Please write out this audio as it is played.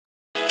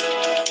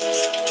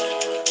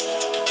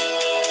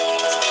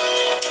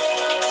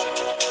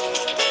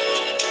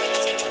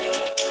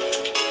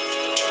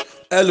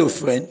Hello,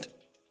 friend.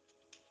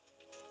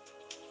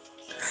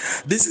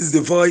 This is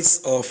the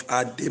voice of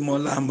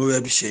Ademola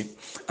Morebise.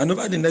 And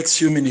over the next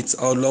few minutes,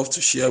 I would love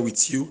to share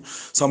with you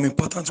some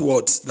important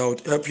words that would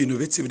help you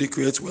innovatively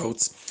create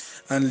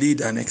wealth and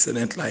lead an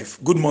excellent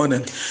life. Good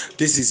morning.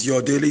 This is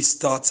your daily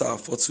starter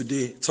for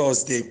today,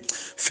 Thursday,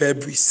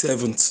 February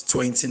 7th,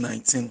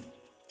 2019.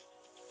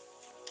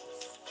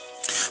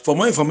 For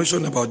more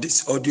information about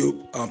this audio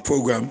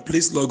program,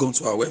 please log on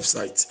to our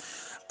website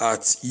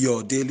at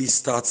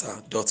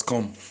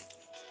yourdailystarter.com.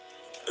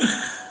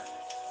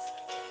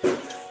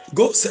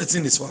 Goal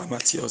setting is for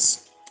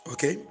amateurs,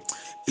 okay?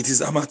 It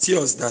is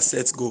amateurs that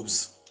set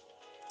goals.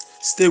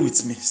 Stay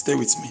with me,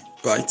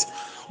 right?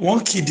 One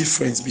key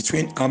difference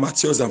between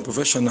amateurs and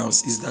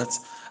professionals is that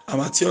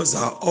amateurs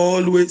are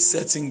always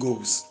setting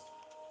goals.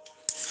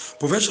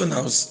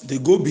 Professionals, they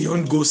go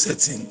beyond goal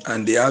setting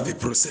and they have a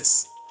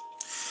process.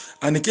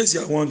 And in case you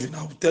are wondering,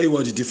 I will tell you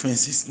what the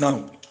difference is.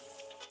 Now,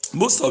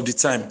 most of the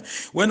time,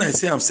 when I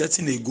say I'm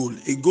setting a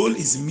goal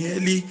is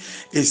merely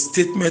a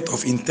statement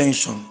of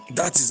intention.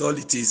 That is all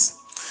it is.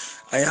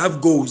 I have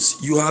goals,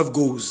 you have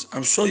goals.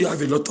 I'm sure you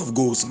have a lot of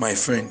goals, my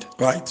friend,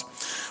 right?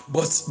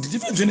 But the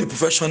difference between a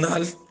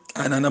professional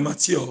and an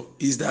amateur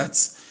is that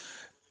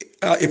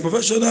a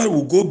professional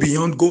will go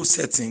beyond goal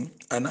setting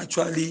and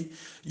actually,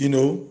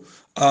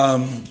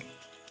 have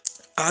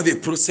a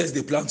process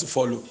they plan to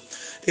follow.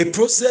 A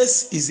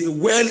process is a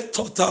well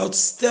thought out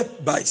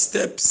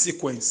step-by-step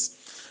sequence,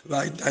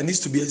 right, that needs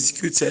to be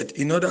executed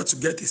in order to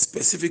get a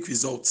specific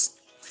result.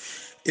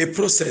 A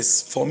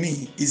process for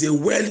me is a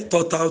well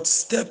thought out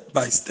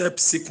step-by-step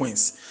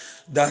sequence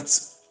that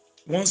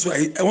once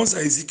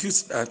I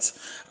execute that,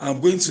 I'm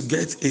going to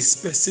get a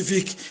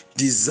specific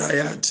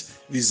desired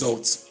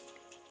result.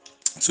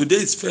 Today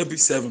is February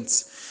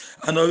 7th,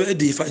 and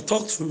already if I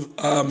talk to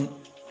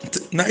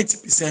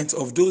 90%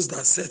 of those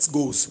that set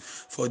goals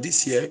for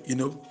this year,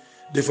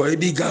 they've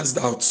already gassed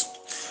out.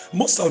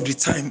 Most of the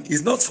time,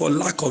 it's not for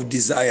lack of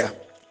desire.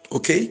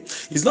 Okay,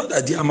 it's not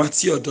that the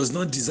amateur does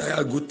not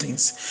desire good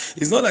things.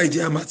 It's not like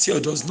the amateur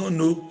does not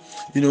know,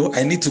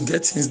 I need to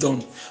get things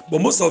done.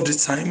 But most of the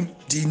time,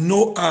 the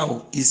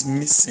know-how is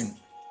missing.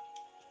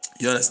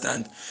 You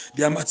understand?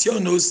 The amateur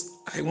knows,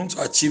 I want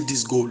to achieve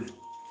this goal,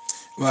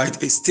 right?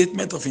 A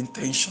statement of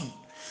intention.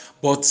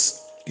 But,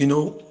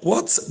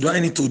 what do I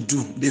need to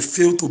do? They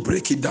fail to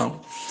break it down.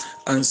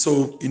 And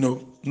so,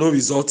 no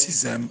result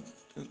is,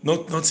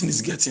 nothing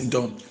is getting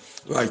done.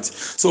 Right.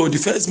 So the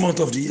first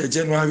month of the year,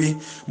 January,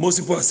 most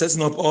people are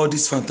setting up all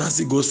these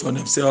fantastic goals for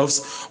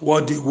themselves,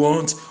 what they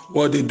want,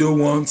 what they don't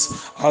want,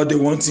 how they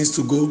want things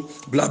to go,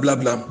 blah, blah,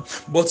 blah.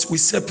 But we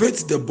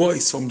separate the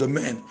boys from the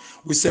men.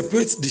 We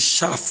separate the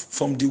chaff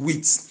from the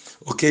wheat.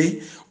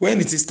 Okay, when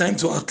it is time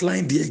to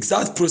outline the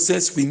exact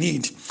process we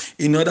need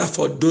in order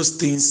for those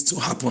things to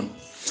happen.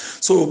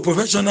 So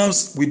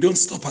professionals, we don't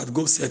stop at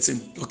goal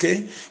setting.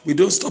 Okay, we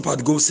don't stop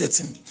at goal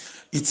setting.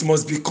 It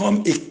must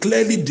become a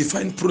clearly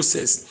defined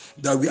process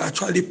that we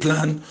actually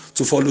plan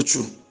to follow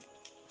through.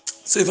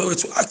 So if I were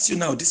to ask you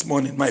now this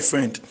morning, my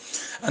friend,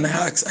 and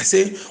I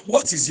say,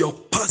 what is your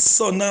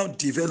personal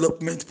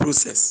development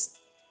process?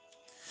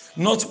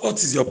 Not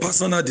what is your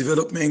personal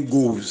development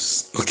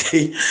goals,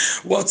 okay?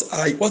 What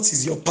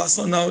is your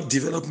personal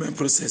development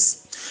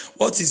process?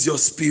 What is your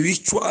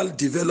spiritual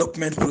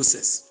development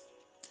process?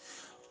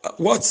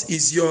 What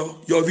is your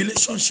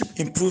relationship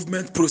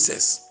improvement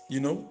process?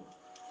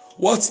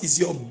 What is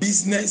your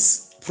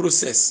business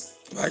process,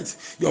 right?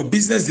 Your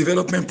business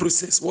development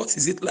process, what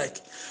is it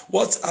like?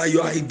 What are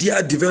your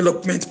idea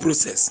development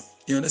process?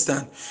 You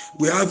understand?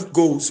 We have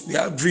goals, we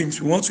have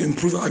dreams, we want to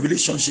improve our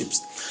relationships.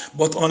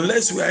 But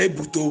unless we are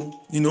able to,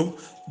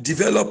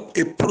 develop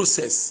a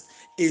process,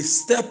 a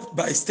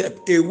step-by-step,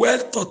 a well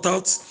thought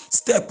out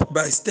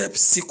step-by-step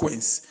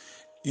sequence,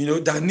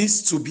 that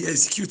needs to be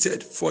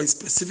executed for a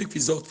specific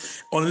result.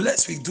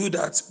 Unless we do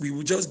that, we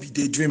will just be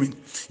daydreaming.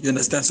 You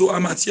understand? So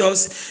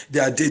amateurs,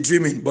 they are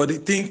daydreaming, but they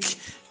think,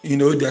 they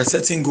are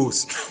setting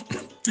goals.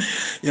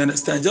 You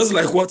understand? Just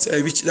like what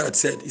Rich Dad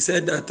said. He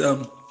said that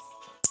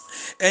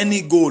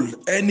any goal,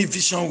 any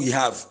vision we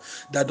have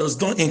that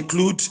does not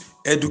include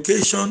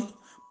education,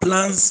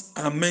 plans,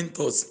 and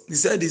mentors, he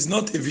said it's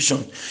not a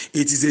vision,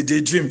 it is a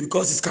daydream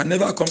because it can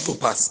never come to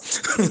pass.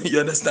 You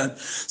understand?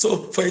 So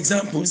for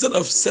example, instead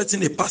of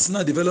setting a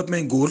personal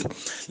development goal,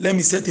 let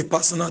me set a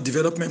personal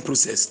development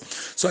process.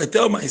 So I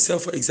tell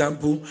myself, for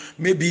example,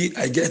 maybe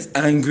I get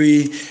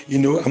angry,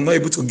 I'm not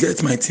able to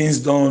get my things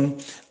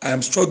done,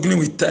 I'm struggling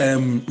with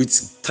time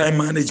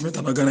management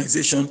and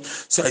organization.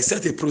 So I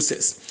set a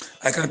process.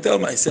 I can tell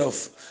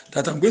myself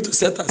that I'm going to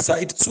set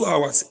aside 2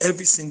 hours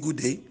every single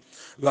day,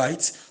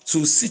 right,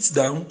 to sit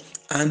down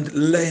and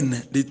learn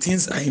the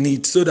things I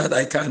need so that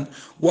I can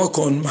work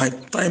on my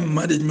time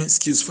management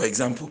skills, for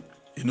example.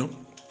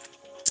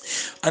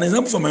 An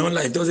example from my own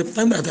life, there was a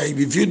time that I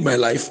reviewed my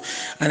life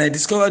and I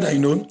discovered that,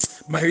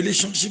 my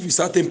relationship with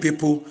certain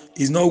people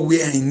is not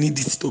where I need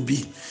it to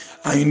be.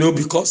 And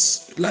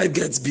because life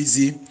gets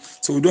busy,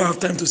 so we don't have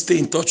time to stay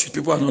in touch with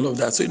people and all of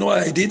that. So you know what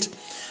I did?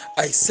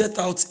 I set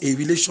out a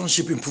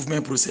relationship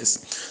improvement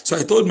process. So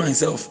I told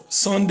myself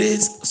Sunday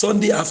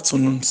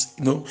afternoons,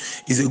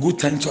 is a good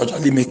time to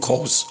actually make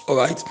calls. All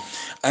right.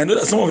 I know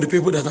that some of the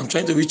people that I'm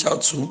trying to reach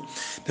out to,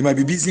 they might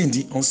be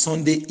busy on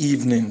Sunday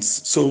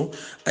evenings. So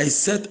I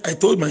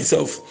told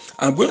myself,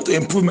 I'm going to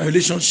improve my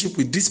relationship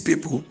with these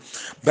people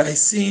by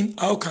seeing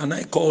how can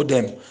I call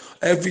them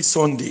every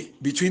Sunday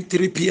between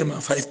 3 p.m.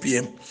 and 5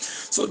 p.m.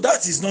 So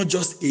that is not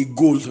just a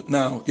goal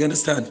now, you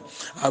understand?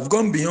 I've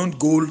gone beyond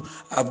goal,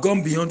 I've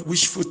gone beyond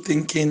wishful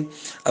thinking,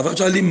 I've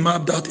actually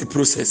mapped out a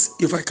process.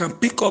 If I can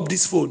pick up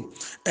this phone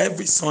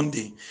every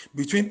Sunday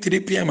between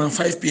 3 p.m. and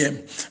 5 p.m.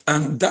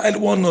 and dial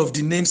one of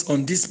the names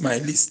on this my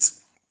list,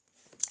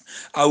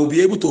 I will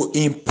be able to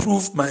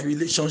improve my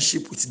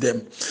relationship with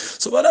them.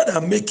 So rather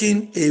than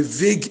making a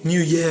vague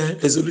New Year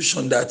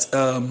resolution that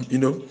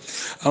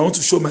I want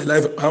to show my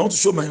life, I want to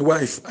show my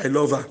wife I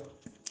love her.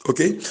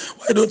 Okay,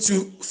 why don't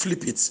you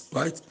flip it,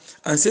 right?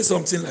 And say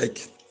something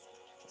like,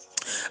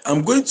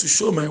 I'm going to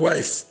show my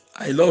wife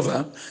I love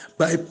her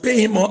by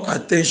paying more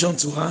attention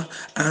to her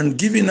and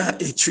giving her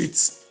a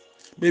treat.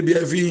 Maybe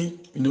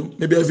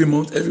maybe every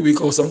month, every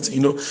week or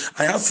something.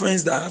 I have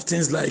friends that have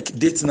things like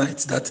date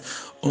nights that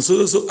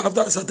so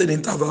after certain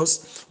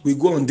intervals, we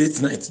go on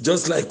date night,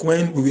 just like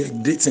when we were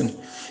dating.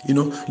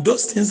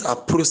 Those things are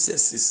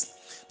processes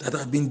that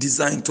have been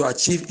designed to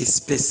achieve a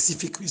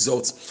specific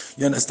result.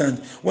 You understand?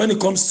 When it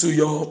comes to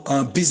your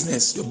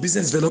business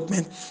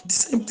development, the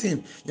same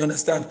thing. You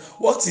understand?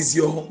 What is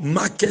your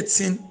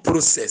marketing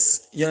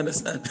process? You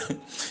understand?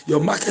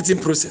 Your marketing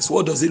process,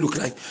 what does it look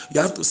like?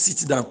 You have to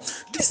sit down.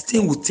 This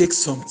thing will take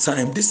some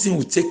time. This thing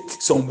will take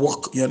some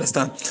work. You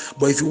understand?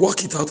 But if you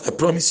work it out, I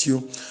promise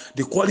you,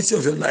 the quality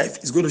of your life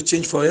is going to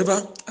change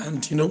forever.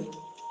 And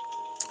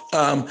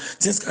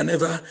things can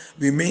never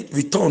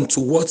return to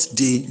what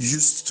they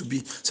used to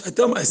be. So I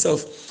tell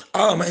myself,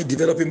 how am I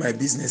developing my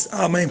business?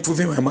 How am I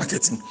improving my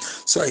marketing?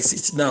 So I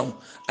sit down,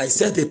 I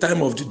set a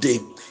time of the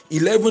day,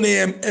 11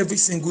 a.m. every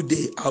single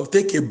day. I'll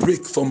take a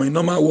break from my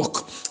normal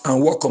work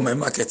and work on my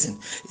marketing.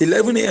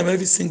 11 a.m.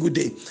 every single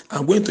day,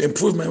 I'm going to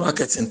improve my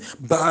marketing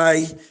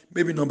by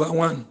maybe number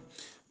one,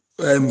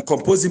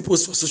 composing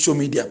posts for social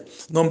media.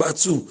 Number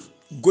two,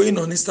 going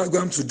on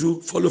Instagram to do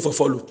follow for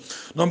follow.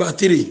 Number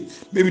three,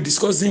 maybe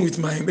discussing with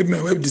my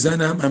web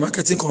designer, my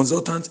marketing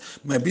consultant,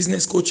 my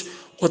business coach.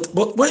 But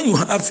when you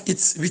have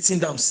it written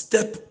down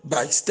step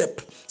by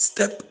step,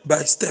 step by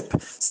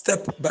step,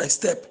 step by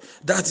step,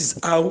 that is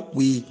how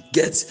we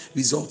get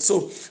results.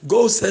 So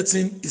goal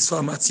setting is for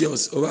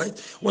amateurs, all right?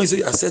 When you say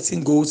you are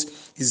setting goals,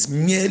 is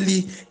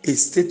merely a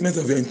statement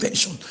of your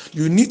intention.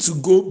 You need to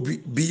go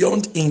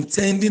beyond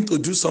intending to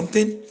do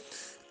something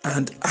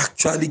and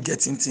actually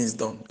getting things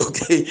done.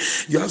 Okay,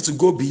 you have to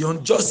go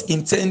beyond just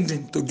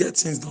intending to get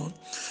things done.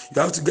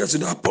 You have to get to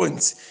that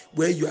point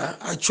where you are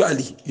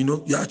actually,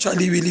 you're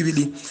actually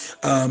really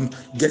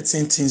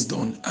getting things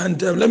done.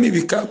 And let me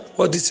recap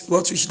what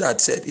Rich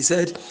Dad said. He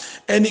said,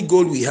 any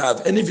goal we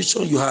have, any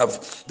vision you have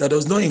that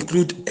does not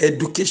include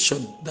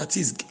education, that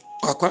is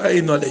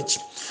acquiring knowledge,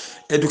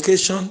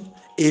 education,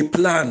 a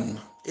plan,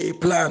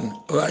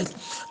 all right,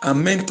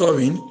 and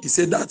mentoring, he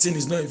said that thing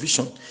is not a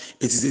vision,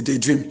 it is a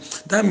daydream.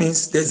 That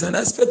means there's an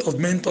aspect of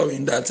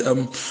mentoring that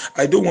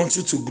I don't want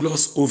you to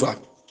gloss over.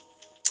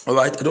 All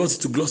right, I don't want you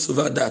to gloss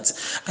over that.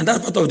 And that's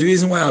part of the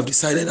reason why I've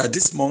decided that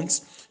this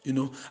month,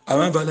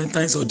 around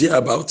Valentine's or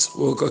thereabout,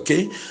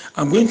 okay,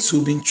 I'm going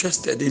to be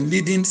interested in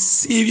leading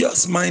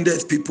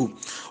serious-minded people,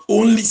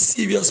 only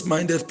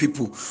serious-minded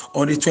people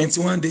on a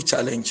 21-day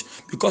challenge,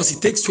 because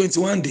it takes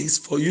 21 days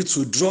for you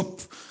to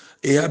drop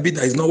a habit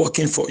that is not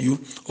working for you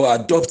or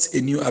adopt a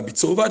new habit.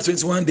 So over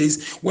 21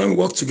 days, when we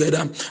work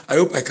together, I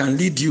hope I can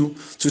lead you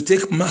to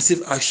take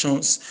massive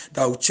actions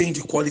that will change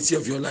the quality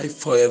of your life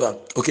forever.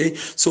 Okay,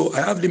 so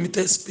I have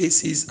limited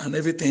spaces and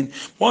everything.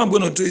 What I'm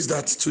going to do is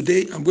that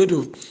today I'm going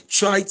to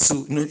try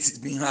to, it's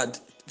been hard,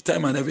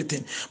 time and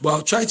everything, but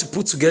I'll try to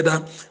put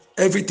together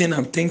everything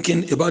I'm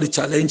thinking about the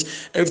challenge,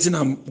 everything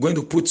I'm going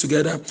to put it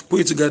together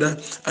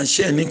and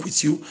share a link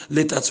with you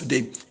later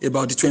today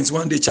about the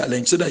 21-day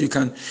challenge so that you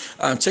can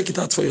check it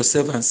out for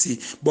yourself and see.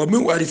 But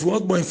meanwhile, if you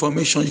want more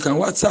information, you can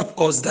WhatsApp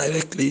us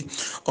directly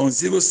on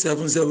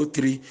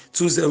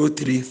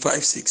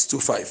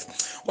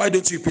 0703-203-5625. Why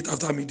don't you repeat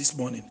after me this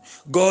morning?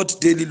 God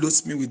daily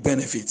loads me with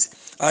benefits.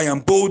 I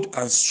am bold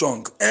and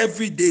strong.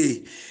 Every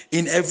day,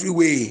 in every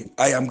way,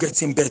 I am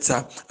getting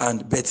better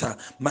and better.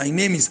 My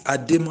name is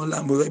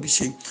Ademola Morebise.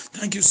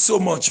 Thank you so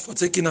much for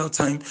taking out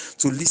time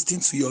to listen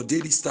to your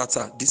daily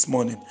starter this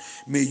morning.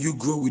 May you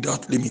grow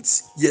without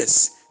limits.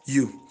 Yes,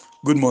 you.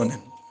 Good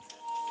morning.